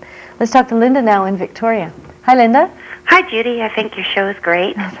about that. Let's talk to Linda now in Victoria. Hi, Linda. Hi, Judy. I think your show is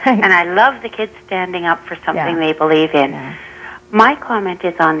great. Thanks. And I love the kids standing up for something they believe in. Yeah. My comment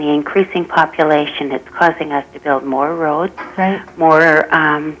is on the increasing population. It's causing us to build more roads, more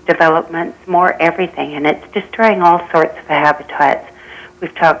developments, more everything, and it's destroying all sorts of habitats.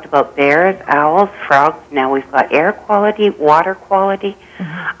 We've talked about bears, owls, frogs. Now we've got air quality, water quality.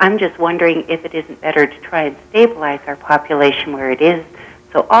 I'm just wondering if it isn't better to try and stabilize our population where it is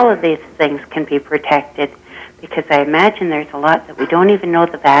so all of these things can be protected, because I imagine there's a lot that we don't even know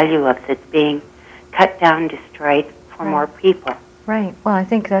the value of that's being cut down, destroyed for more people. Right. Well, I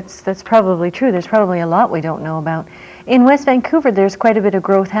think that's probably true. There's probably a lot we don't know about. In West Vancouver, there's quite a bit of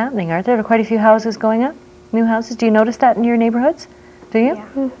growth happening, aren't there? There are quite a few houses going up, new houses. Do you notice that in your neighborhoods? Do you? Yeah.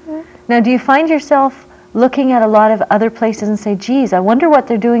 Mm-hmm. Now, do you find yourself looking at a lot of other places and say, geez, I wonder what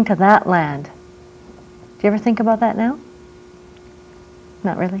they're doing to that land? Do you ever think about that now?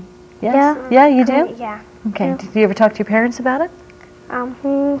 Not really? Yes? Yeah. Yeah, you do? Yeah. Okay. Yeah. Did you ever talk to your parents about it?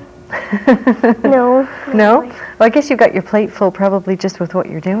 No. No? Well, I guess you've got your plate full probably just with what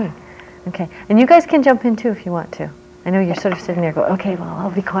you're doing. Okay. And you guys can jump in too if you want to. I know you're sort of sitting there going, okay, well,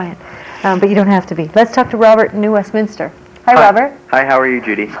 I'll be quiet. But you don't have to be. Let's talk to Robert in New Westminster. Hi, Robert. Hi, how are you,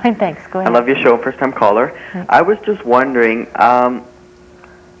 Judy? Fine, thanks. Go ahead. I love your show, first-time caller. Thanks. I was just wondering, who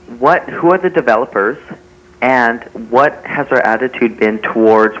are the developers, and what has their attitude been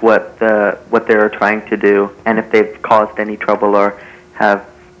towards what they're trying to do, and if they've caused any trouble or have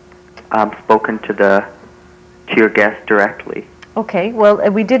spoken to your guests directly? Okay, well,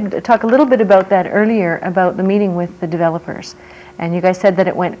 we did talk a little bit about that earlier, about the meeting with the developers. And you guys said that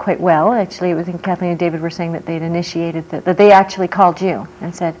it went quite well. Actually, I think Kathleen and David were saying that they'd initiated, that they actually called you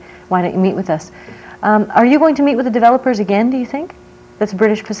and said, why don't you meet with us? Are you going to meet with the developers again, do you think? That's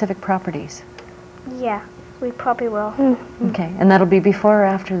British Pacific Properties. Yeah, we probably will. Okay, and that'll be before or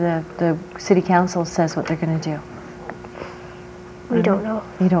after the city council says what they're going to do? We don't know.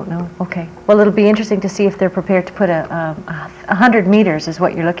 You don't know? Okay. Well, it'll be interesting to see if they're prepared to put 100 meters is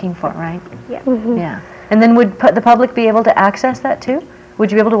what you're looking for, right? Yeah. Yeah. And then would the public be able to access that too?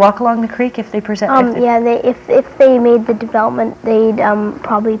 Would you be able to walk along the creek if they present? Yeah, if they made the development, they'd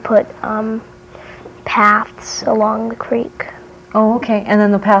probably put paths along the creek. Oh, okay. And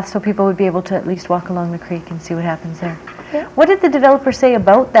then the path so people would be able to at least walk along the creek and see what happens there. What did the developer say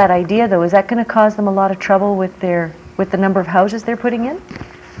about that idea, though? Is that going to cause them a lot of trouble with the number of houses they're putting in?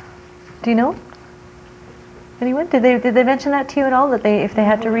 Do you know? Anyone? Did they mention that to you at all? That if they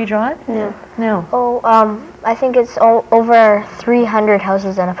had to redraw it? No. No. Oh, I think it's over 300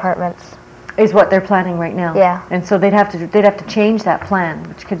 houses and apartments. Is what they're planning right now. Yeah. And so they'd have to change that plan,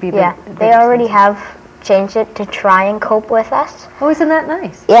 which could be a bit they already have changed it to try and cope with us. Oh, isn't that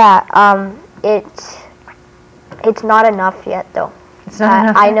nice? Yeah. It's not enough yet, though. It's not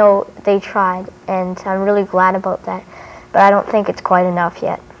enough. I know they tried, and I'm really glad about that. But I don't think it's quite enough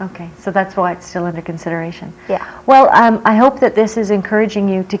yet. Okay, so that's why it's still under consideration. Yeah. Well, I hope that this is encouraging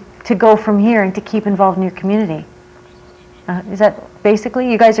you to go from here and to keep involved in your community. Is that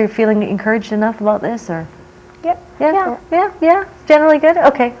basically, you guys are feeling encouraged enough about this, or? Yep. Yeah. Generally good?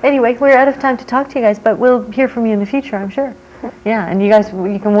 Okay. Anyway, we're out of time to talk to you guys, but we'll hear from you in the future, I'm sure. Yeah, and you guys,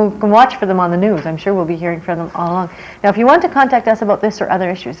 you can watch for them on the news. I'm sure we'll be hearing from them all along. Now, if you want to contact us about this or other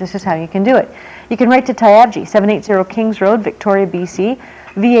issues, this is how you can do it. You can write to Tyabji, 780 Kings Road, Victoria, BC,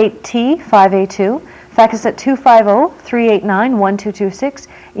 V8T 5A2. Fax us at 250-389-1226.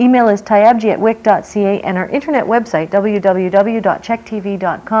 Email is tyabji@wic.ca, and our internet website,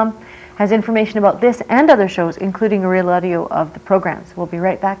 www.checktv.com, has information about this and other shows, including a real audio of the programs. We'll be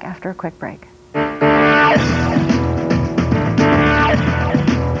right back after a quick break.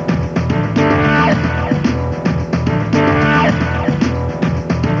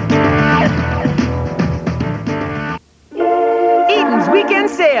 Weekend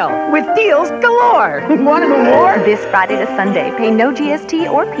sale with deals galore. Want to know more? This Friday to Sunday, pay no GST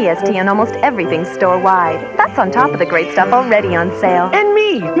or PST on almost everything store-wide. That's on top of the great stuff already on sale. And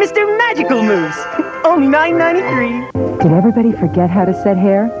me, Mr. Magical Moose. Only $9.93. Did everybody forget how to set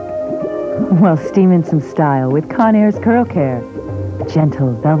hair? Well, steam in some style with Conair's Curl Care.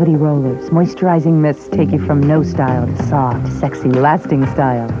 Gentle, velvety rollers, moisturizing mists take you from no style to soft, sexy, lasting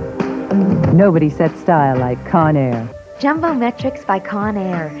style. Nobody sets style like Conair. Jumbo Metrics by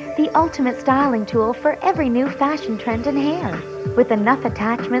Conair, the ultimate styling tool for every new fashion trend in hair. With enough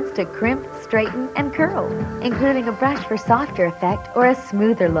attachments to crimp, straighten, and curl, including a brush for softer effect or a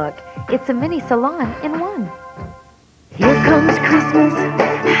smoother look. It's a mini salon in one. Here comes Christmas,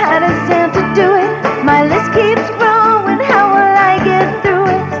 how does Santa do it? My list keeps growing, how will I get through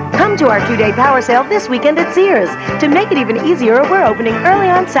it? Come to our 2-day power sale this weekend at Sears. To make it even easier, we're opening early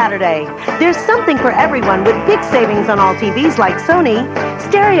on Saturday. There's something for everyone with big savings on all TVs like Sony,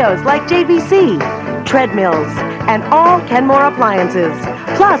 stereos like JVC, treadmills, and all Kenmore appliances.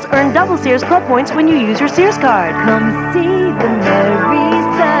 Plus, earn double Sears Club points when you use your Sears card. Come see the merry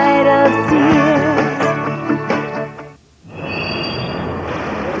side of Sears.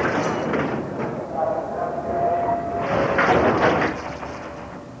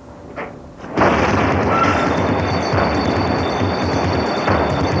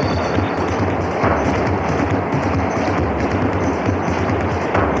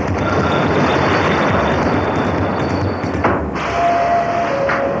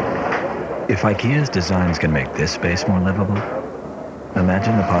 If IKEA's designs can make this space more livable,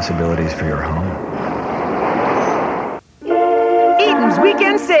 imagine the possibilities for your home. Eaton's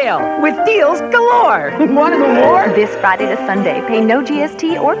weekend sale with deals galore. Want to know more? This Friday to Sunday, pay no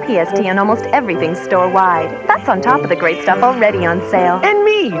GST or PST on almost everything store-wide. That's on top of the great stuff already on sale. And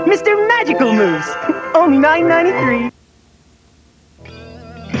me, Mr. Magical Moose. Only $9.93.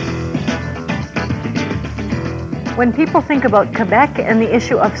 When people think about Quebec and the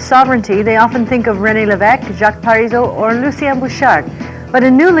issue of sovereignty, they often think of René Lévesque, Jacques Parizeau, or Lucien Bouchard. But a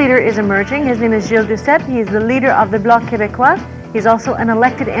new leader is emerging. His name is Gilles Duceppe. He is the leader of the Bloc Québécois. He's also an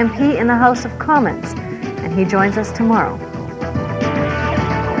elected MP in the House of Commons. And he joins us tomorrow.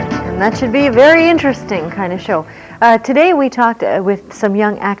 And that should be a very interesting kind of show. Today we talked with some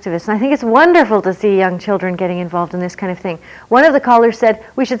young activists, and I think it's wonderful to see young children getting involved in this kind of thing. One of the callers said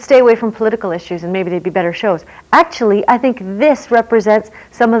we should stay away from political issues and maybe they'd be better shows. Actually, I think this represents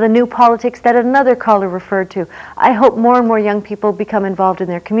some of the new politics that another caller referred to. I hope more and more young people become involved in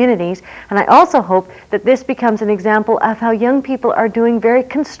their communities, and I also hope that this becomes an example of how young people are doing very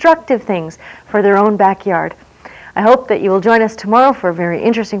constructive things for their own backyard. I hope that you will join us tomorrow for a very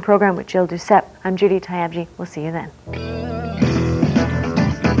interesting program with Gilles Duceppe. I'm Judy Tyabji. We'll see you then.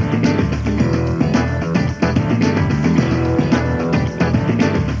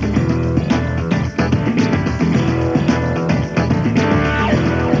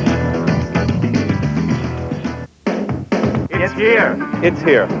 It's here. It's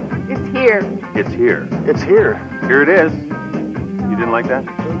here. It's here. It's here. It's here. Here it is. You didn't like that?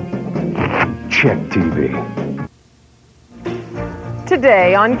 Check TV.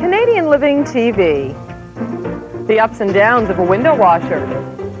 Today on Canadian Living TV. the ups and downs of a window washer.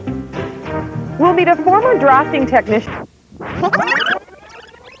 We'll meet a former drafting technician.